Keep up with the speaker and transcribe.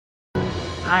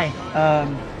Hi.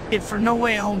 It for No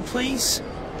Way Home, please.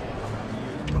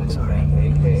 Sorry.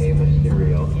 AKA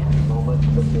Mysterio. Moments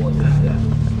before his death.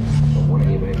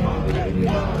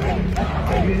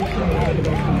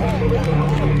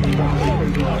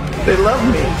 They love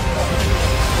me.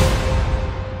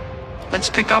 Let's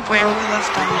pick up where we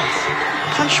left off.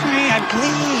 Punch me, I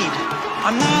bleed.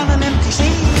 I'm not an empty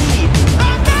seed.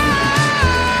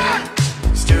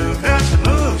 Still got the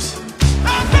moves.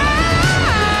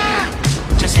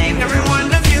 To save every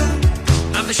one of you.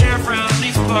 I'm the sheriff around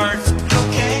these parts.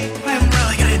 Okay, I'm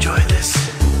really gonna enjoy this.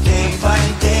 Day by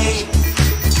day.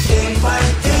 Day by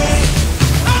day.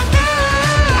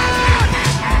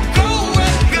 Go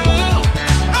and go.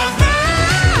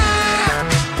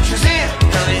 Shazam,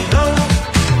 there they go.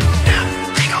 Now,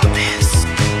 take on this.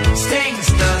 Stings,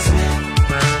 doesn't it?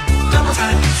 Double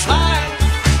time you fly.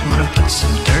 I'm gonna put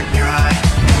some dirt in your eye.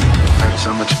 Heard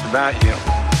so much about you.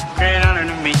 Great honor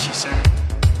to meet you, sir.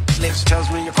 Lips tells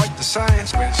me you're quite the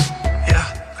science whiz. Yeah,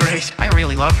 great. I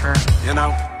really love her. You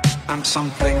know, I'm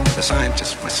something of a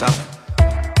scientist myself.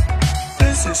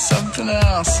 This is something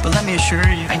else. But let me assure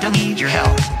you, I don't need your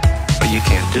help. But you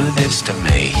can't do this to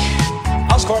me.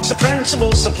 Oscorp's the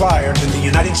principal supplier to the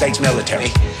United States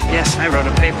military. Yes, I wrote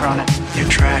a paper on it. You're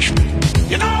trash.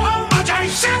 You know how much I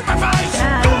sacrifice! You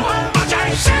know how much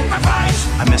I sacrifice!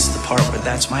 I missed the part where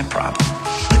that's my problem.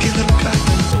 Look at little guy.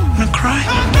 I'm gonna cry.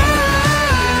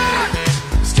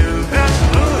 Still got the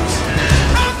moves.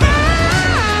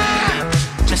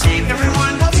 To save every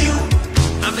one of you.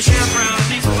 I'm the sheriff around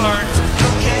these parts.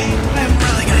 Okay, I'm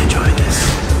really gonna enjoy this.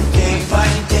 Day by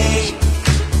day.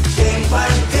 Day by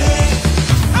day.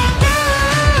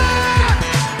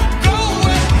 Go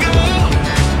and go.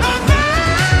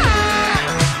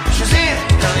 Shazam,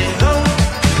 there they go.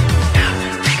 Now,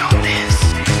 take on this.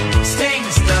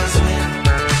 Stings, doesn't it?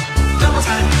 Double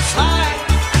time you fly.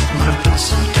 I'm gonna put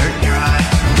some dirt in your eye.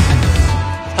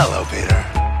 Hello, Peter.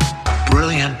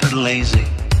 Brilliant but lazy.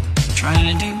 Trying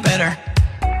to do better.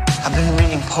 I've been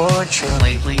reading poetry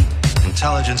lately.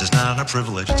 Intelligence is not a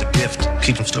privilege, it's a gift.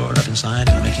 Keep them stored up inside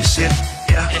and make you sick.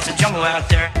 Yeah, it's a jungle out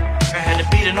there. I had to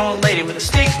beat an old lady with a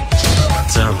stick.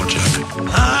 Terrible joke.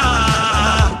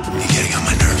 You're getting on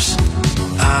my nerves.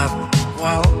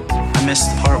 Well, I missed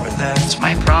the part where that's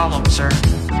my problem, sir.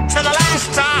 For the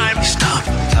last time! Stop.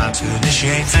 Time to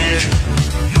initiate vengeance.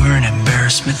 You were an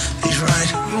embarrassment. He's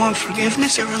right. You want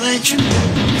forgiveness or religion?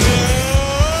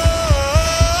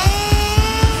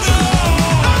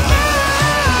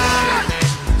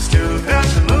 Still got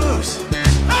the moves.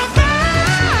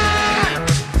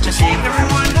 To save every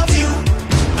one of you.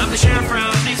 I'm the sheriff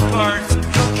around these parts.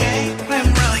 Okay,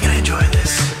 I'm really gonna enjoy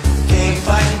this. Day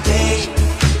by day.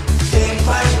 Day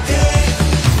by day.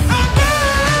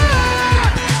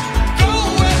 Go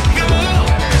and go.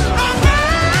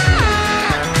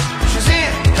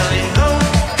 Shazam, there they go.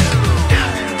 Now,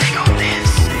 take on this.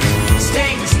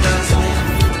 Stings, doesn't it?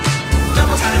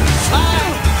 Double time you fly.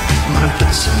 I'm gonna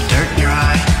put some dirt in your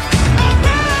eye.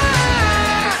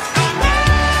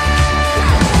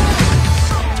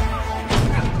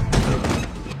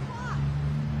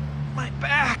 My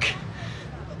back.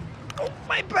 Oh,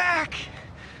 my back.